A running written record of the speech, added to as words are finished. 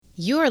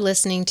You are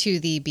listening to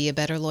the Be a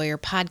Better Lawyer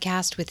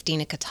podcast with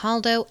Dina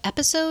Cataldo,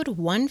 episode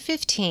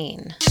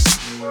 115.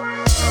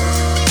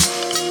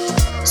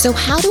 So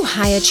how do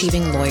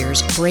high-achieving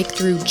lawyers break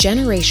through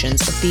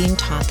generations of being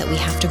taught that we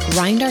have to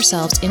grind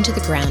ourselves into the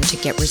ground to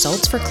get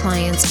results for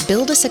clients,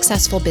 build a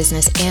successful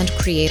business, and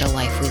create a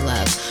life we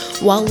love?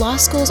 While law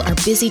schools are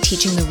busy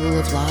teaching the rule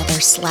of law, they're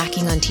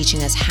slacking on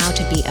teaching us how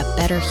to be a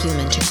better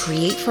human to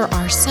create for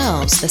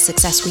ourselves the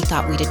success we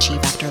thought we'd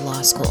achieve after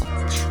law school.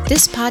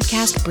 This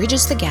podcast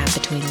bridges the gap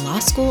between law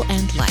school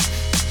and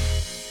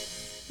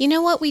life. You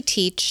know what we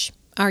teach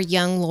our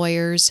young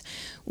lawyers?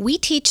 We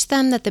teach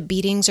them that the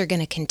beatings are going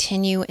to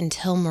continue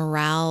until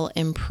morale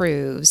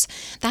improves.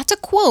 That's a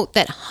quote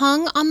that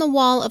hung on the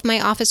wall of my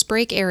office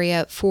break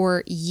area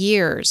for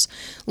years.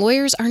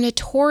 Lawyers are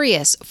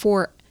notorious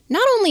for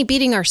not only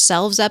beating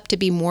ourselves up to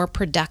be more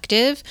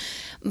productive,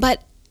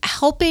 but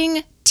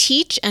helping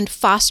teach and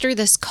foster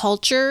this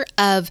culture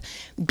of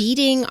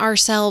beating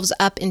ourselves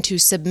up into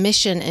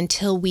submission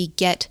until we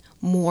get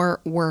more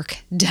work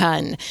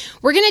done.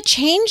 We're going to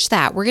change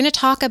that. We're going to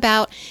talk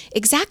about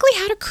exactly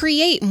how to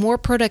create more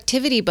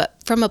productivity, but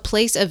from a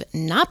place of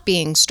not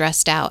being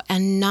stressed out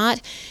and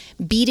not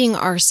beating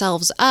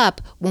ourselves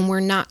up when we're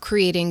not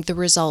creating the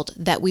result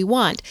that we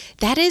want.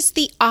 That is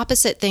the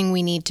opposite thing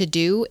we need to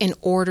do in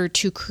order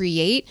to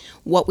create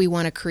what we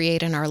want to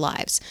create in our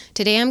lives.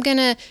 Today, I'm going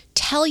to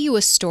tell you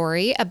a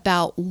story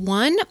about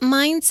one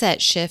mindset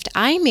shift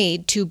I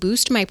made to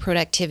boost my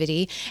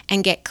productivity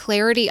and get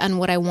clarity on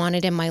what I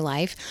wanted in my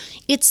life.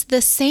 It's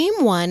the same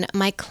one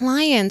my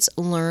clients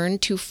learn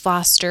to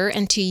foster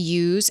and to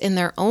use in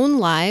their own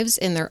lives,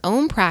 in their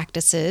own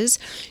practices,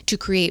 to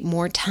create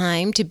more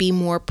time, to be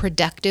more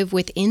productive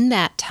within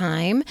that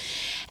time.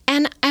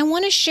 And I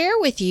want to share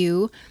with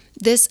you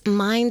this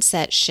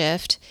mindset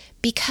shift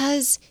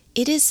because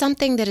it is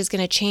something that is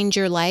going to change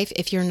your life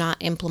if you're not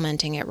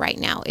implementing it right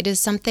now. It is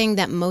something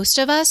that most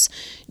of us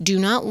do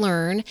not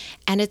learn,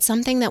 and it's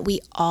something that we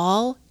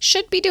all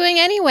should be doing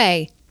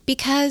anyway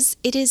because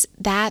it is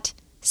that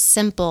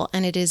simple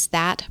and it is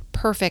that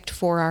perfect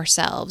for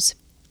ourselves.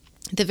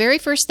 The very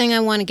first thing I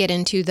want to get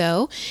into,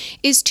 though,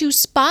 is to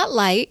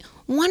spotlight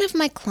one of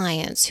my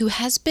clients who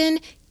has been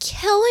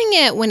killing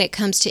it when it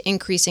comes to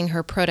increasing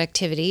her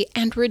productivity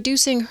and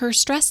reducing her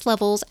stress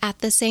levels at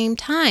the same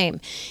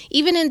time,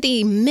 even in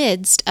the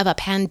midst of a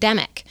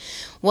pandemic.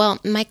 Well,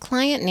 my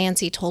client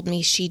Nancy told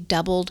me she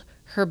doubled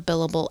her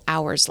billable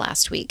hours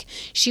last week.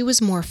 She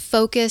was more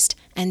focused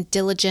and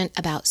diligent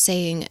about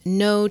saying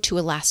no to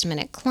a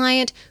last-minute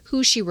client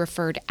who she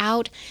referred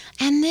out.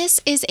 And this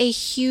is a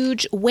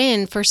huge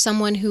win for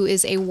someone who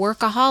is a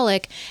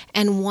workaholic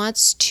and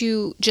wants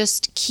to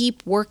just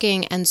keep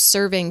working and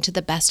serving to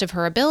the best of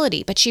her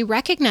ability. But she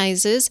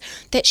recognizes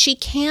that she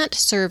can't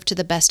serve to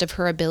the best of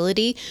her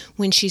ability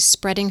when she's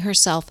spreading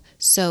herself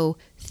so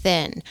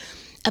thin.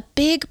 A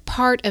big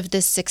part of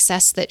this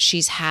success that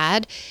she's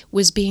had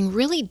was being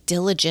really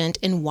diligent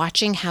in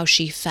watching how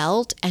she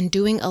felt and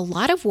doing a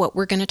lot of what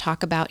we're going to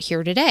talk about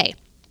here today.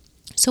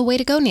 So way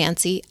to go,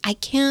 Nancy. I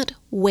can't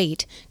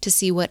wait to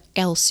see what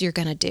else you're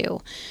going to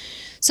do.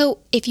 So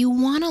if you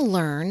want to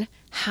learn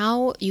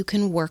how you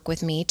can work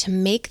with me to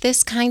make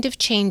this kind of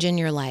change in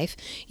your life,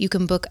 you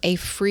can book a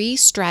free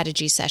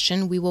strategy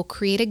session. We will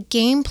create a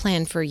game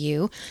plan for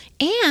you,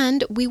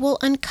 and we will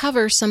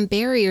uncover some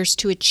barriers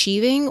to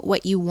achieving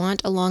what you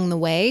want along the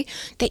way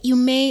that you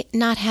may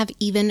not have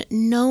even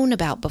known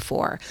about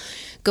before.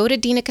 Go to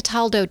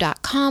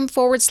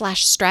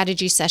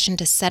dinacataldo.com/strategy session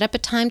to set up a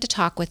time to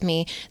talk with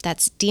me.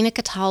 That's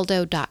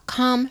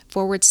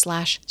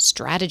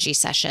dinacataldo.com/strategy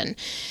session.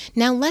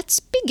 Now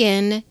let's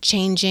begin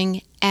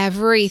changing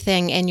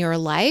everything in your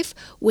life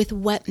with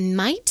what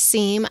might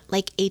seem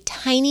like a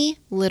tiny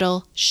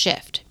little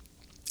shift.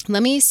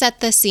 Let me set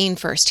the scene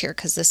first here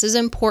because this is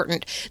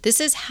important. This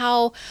is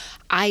how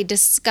I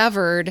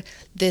discovered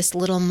this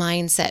little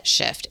mindset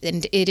shift,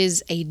 and it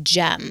is a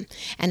gem.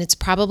 And it's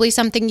probably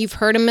something you've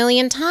heard a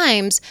million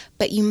times,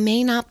 but you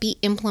may not be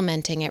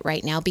implementing it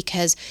right now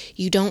because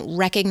you don't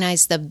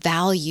recognize the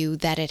value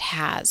that it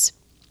has.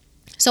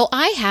 So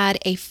I had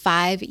a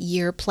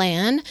 5-year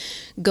plan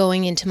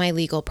going into my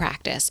legal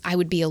practice. I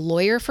would be a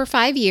lawyer for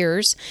 5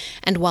 years,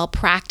 and while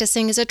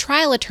practicing as a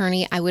trial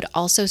attorney, I would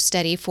also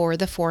study for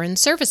the Foreign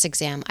Service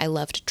exam. I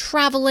loved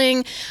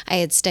traveling. I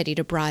had studied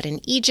abroad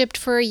in Egypt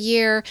for a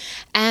year,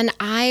 and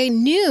I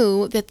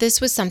knew that this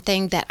was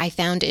something that I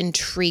found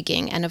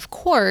intriguing. And of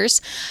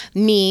course,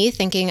 me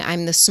thinking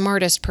I'm the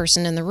smartest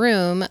person in the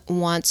room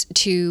wants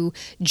to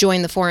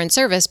join the Foreign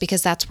Service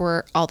because that's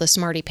where all the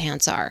smarty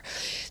pants are.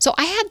 So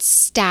I had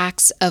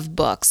stacks of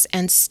books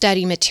and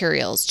study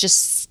materials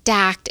just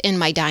stacked in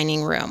my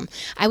dining room.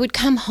 I would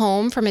come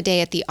home from a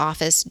day at the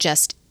office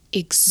just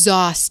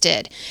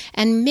exhausted.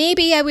 And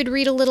maybe I would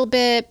read a little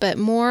bit, but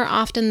more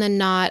often than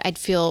not, I'd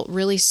feel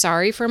really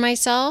sorry for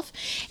myself.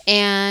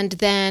 And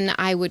then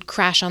I would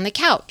crash on the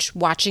couch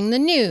watching the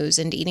news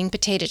and eating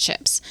potato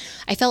chips.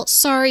 I felt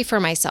sorry for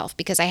myself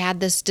because I had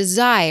this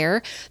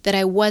desire that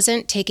I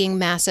wasn't taking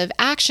massive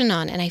action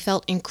on, and I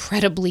felt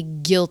incredibly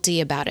guilty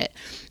about it.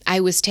 I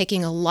was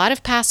taking a lot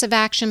of passive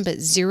action, but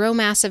zero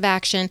massive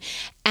action.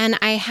 And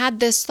I had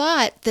this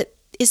thought that,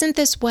 isn't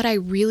this what I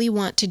really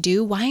want to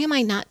do? Why am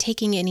I not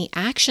taking any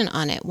action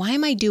on it? Why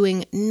am I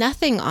doing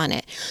nothing on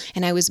it?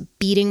 And I was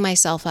beating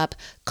myself up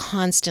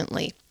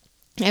constantly.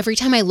 Every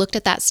time I looked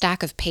at that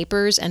stack of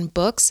papers and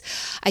books,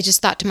 I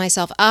just thought to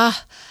myself, I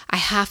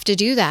have to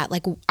do that.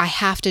 Like, I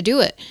have to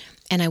do it.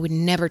 And I would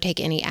never take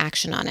any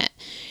action on it.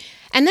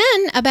 And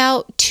then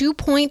about year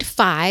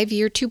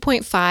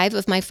 2.5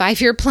 of my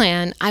 5-year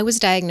plan, I was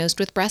diagnosed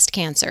with breast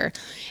cancer.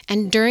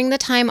 And during the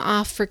time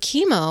off for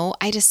chemo,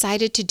 I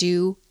decided to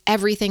do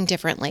everything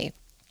differently.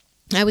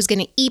 I was going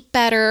to eat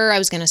better. I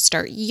was going to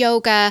start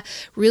yoga,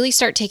 really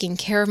start taking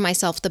care of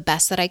myself the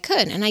best that I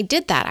could. And I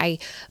did that. I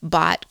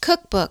bought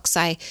cookbooks.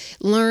 I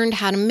learned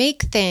how to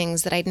make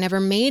things that I'd never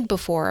made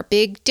before. A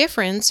big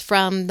difference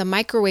from the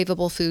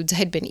microwavable foods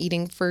I'd been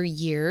eating for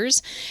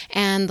years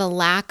and the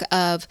lack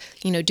of,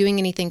 doing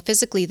anything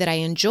physically that I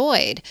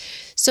enjoyed.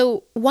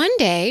 So one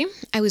day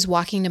I was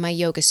walking to my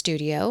yoga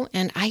studio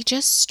and I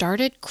just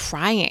started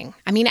crying.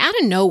 I mean, out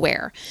of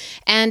nowhere.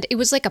 And it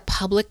was like a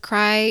public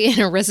cry in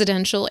a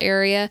residential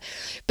area.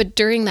 But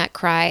during that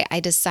cry, I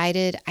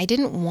decided I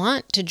didn't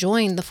want to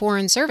join the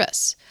Foreign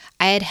Service.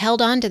 I had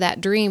held on to that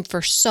dream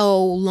for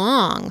so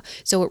long.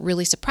 So it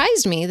really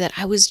surprised me that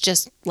I was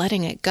just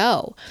letting it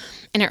go.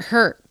 And it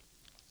hurt.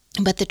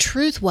 But the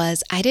truth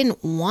was, I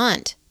didn't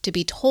want to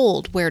be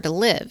told where to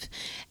live.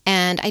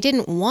 And I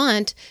didn't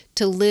want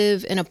to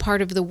live in a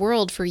part of the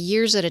world for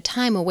years at a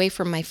time away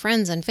from my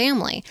friends and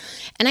family.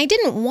 And I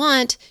didn't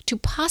want to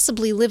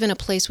possibly live in a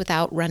place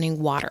without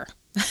running water.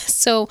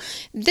 So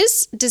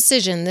this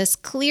decision, this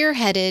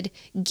clear-headed,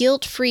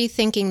 guilt-free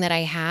thinking that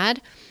I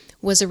had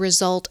was a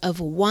result of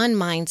one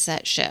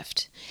mindset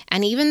shift.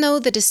 And even though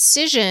the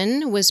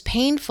decision was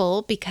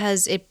painful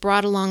because it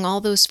brought along all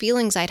those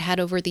feelings I'd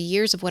had over the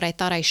years of what I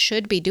thought I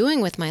should be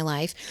doing with my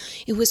life,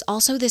 it was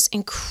also this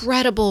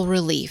incredible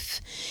relief.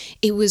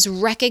 It was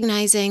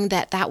recognizing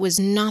that that was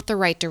not the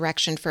right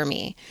direction for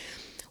me.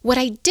 What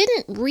I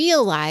didn't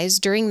realize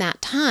during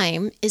that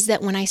time is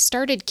that when I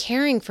started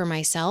caring for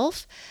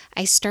myself,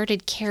 I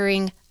started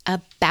caring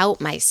about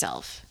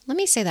myself. Let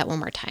me say that one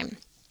more time.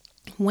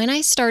 When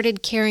I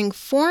started caring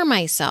for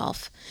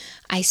myself,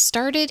 I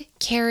started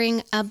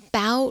caring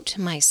about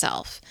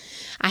myself.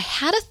 I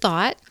had a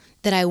thought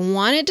that I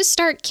wanted to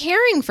start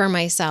caring for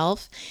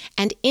myself,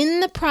 and in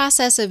the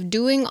process of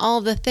doing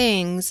all the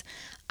things,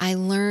 I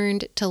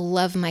learned to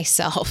love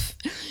myself.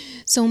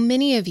 So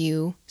many of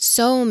you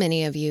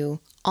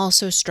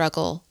also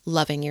struggle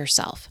loving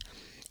yourself.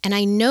 And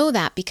I know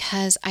that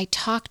because I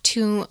talk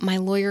to my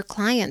lawyer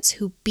clients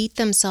who beat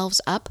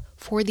themselves up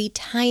for the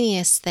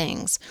tiniest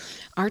things.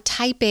 Our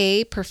type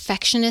A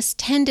perfectionist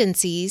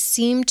tendencies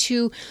seem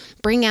to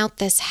bring out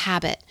this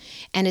habit,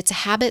 and it's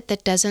a habit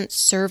that doesn't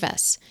serve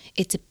us.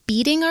 It's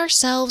beating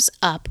ourselves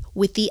up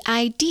with the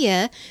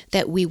idea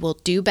that we will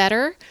do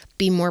better,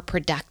 be more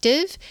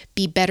productive,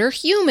 be better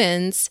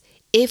humans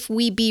if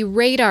we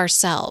berate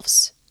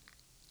ourselves.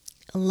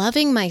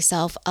 Loving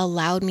myself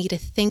allowed me to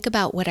think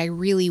about what I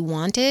really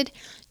wanted,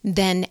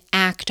 then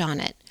act on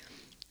it.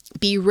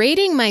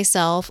 Berating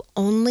myself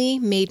only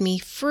made me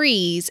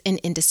freeze in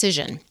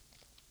indecision.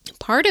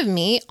 Part of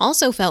me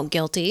also felt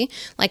guilty,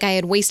 like I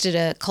had wasted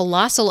a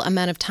colossal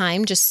amount of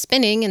time just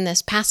spinning in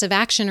this passive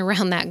action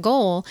around that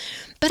goal.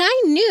 But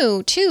I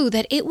knew, too,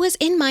 that it was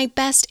in my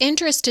best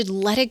interest to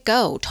let it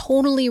go,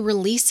 totally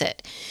release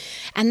it.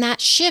 And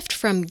that shift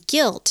from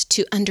guilt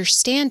to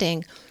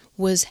understanding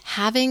was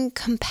having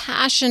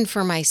compassion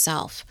for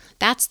myself.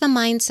 That's the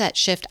mindset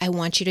shift I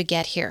want you to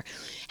get here.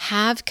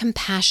 Have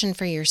compassion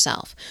for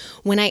yourself.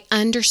 When I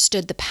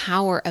understood the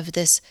power of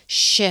this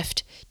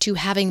shift to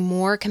having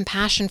more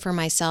compassion for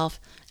myself,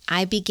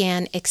 I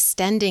began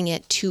extending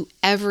it to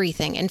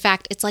everything. In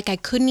fact, it's like I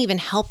couldn't even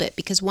help it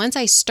because once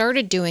I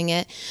started doing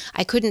it,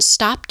 I couldn't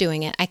stop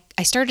doing it.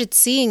 I started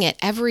seeing it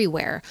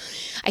everywhere.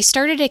 I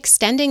started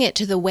extending it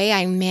to the way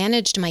I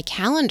managed my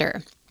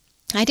calendar.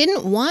 I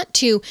didn't want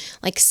to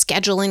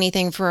schedule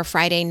anything for a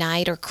Friday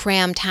night or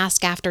cram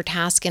task after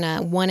task in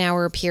a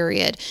 1-hour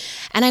period.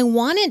 And I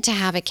wanted to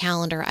have a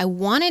calendar. I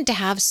wanted to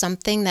have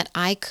something that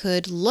I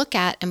could look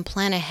at and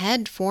plan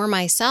ahead for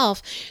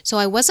myself so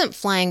I wasn't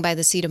flying by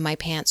the seat of my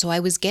pants. So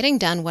I was getting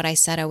done what I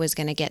said I was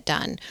going to get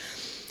done.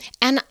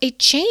 And it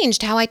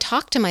changed how I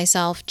talked to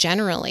myself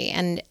generally,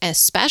 and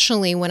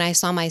especially when I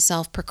saw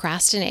myself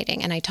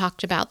procrastinating. And I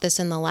talked about this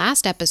in the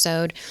last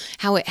episode,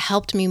 how it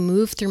helped me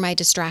move through my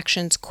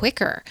distractions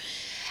quicker.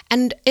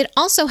 And it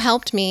also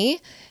helped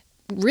me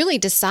really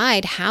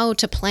decide how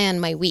to plan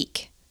my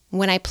week.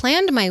 When I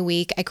planned my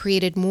week, I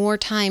created more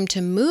time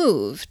to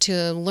move,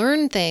 to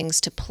learn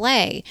things, to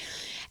play.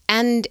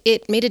 And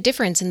it made a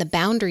difference in the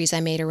boundaries I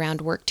made around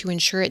work to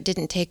ensure it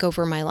didn't take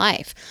over my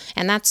life.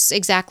 And that's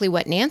exactly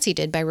what Nancy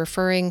did by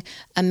referring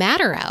a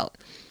matter out.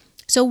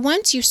 So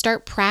once you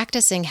start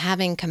practicing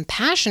having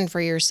compassion for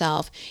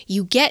yourself,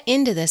 you get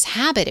into this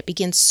habit. It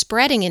begins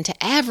spreading into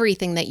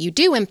everything that you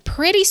do. And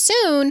pretty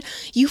soon,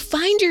 you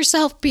find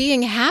yourself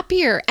being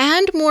happier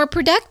and more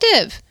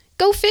productive.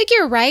 Go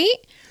figure, right?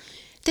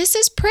 This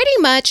is pretty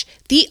much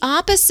the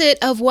opposite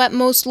of what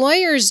most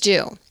lawyers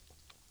do.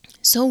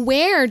 So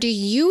where do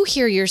you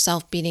hear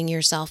yourself beating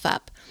yourself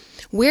up?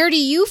 Where do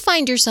you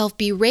find yourself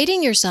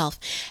berating yourself?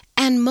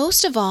 And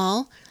most of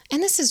all,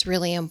 and this is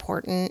really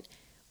important,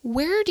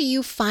 where do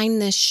you find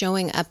this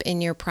showing up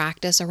in your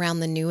practice around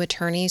the new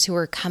attorneys who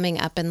are coming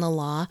up in the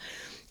law?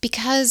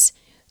 Because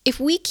if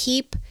we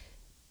keep,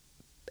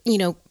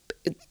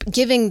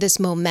 giving this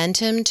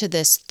momentum to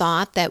this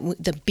thought that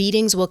the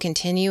beatings will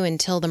continue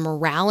until the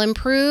morale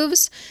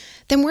improves,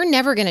 then we're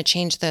never going to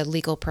change the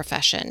legal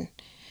profession.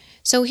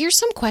 So here's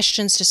some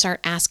questions to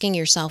start asking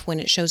yourself when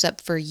it shows up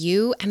for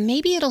you, and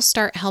maybe it'll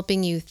start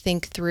helping you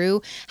think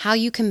through how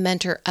you can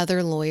mentor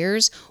other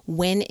lawyers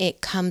when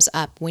it comes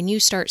up, when you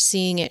start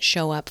seeing it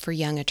show up for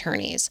young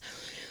attorneys.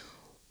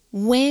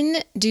 When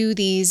do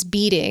these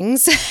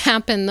beatings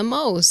happen the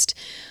most?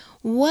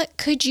 What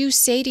could you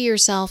say to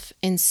yourself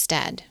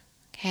instead?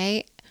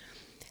 Okay,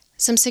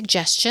 some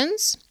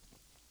suggestions.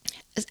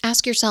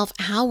 Ask yourself,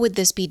 how would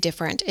this be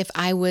different if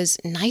I was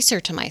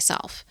nicer to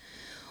myself?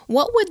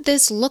 What would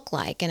this look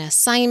like? An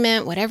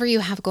assignment, whatever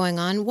you have going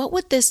on, what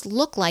would this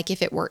look like if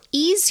it were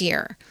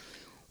easier?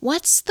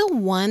 What's the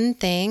one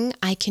thing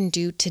I can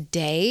do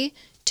today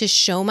to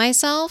show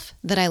myself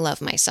that I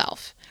love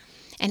myself?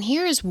 And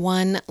here is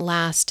one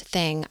last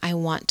thing I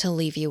want to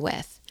leave you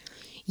with.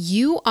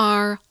 You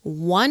are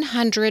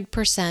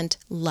 100%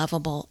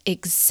 lovable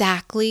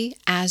exactly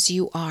as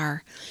you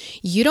are.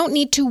 You don't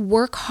need to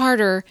work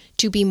harder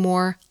to be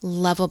more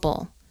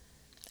lovable.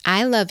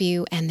 I love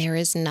you, and there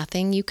is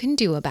nothing you can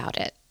do about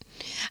it.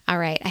 All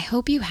right, I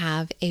hope you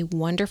have a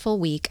wonderful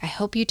week. I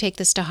hope you take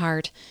this to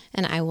heart,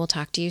 and I will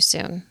talk to you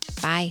soon.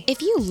 Bye.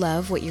 If you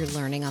love what you're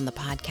learning on the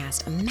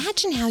podcast,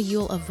 imagine how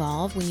you'll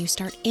evolve when you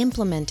start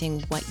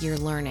implementing what you're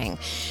learning.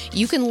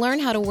 You can learn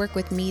how to work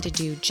with me to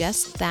do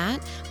just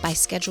that by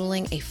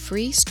scheduling a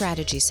free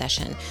strategy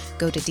session.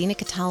 Go to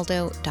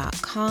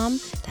dinacataldo.com.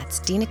 That's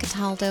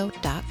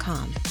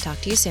dinacataldo.com.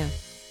 Talk to you soon.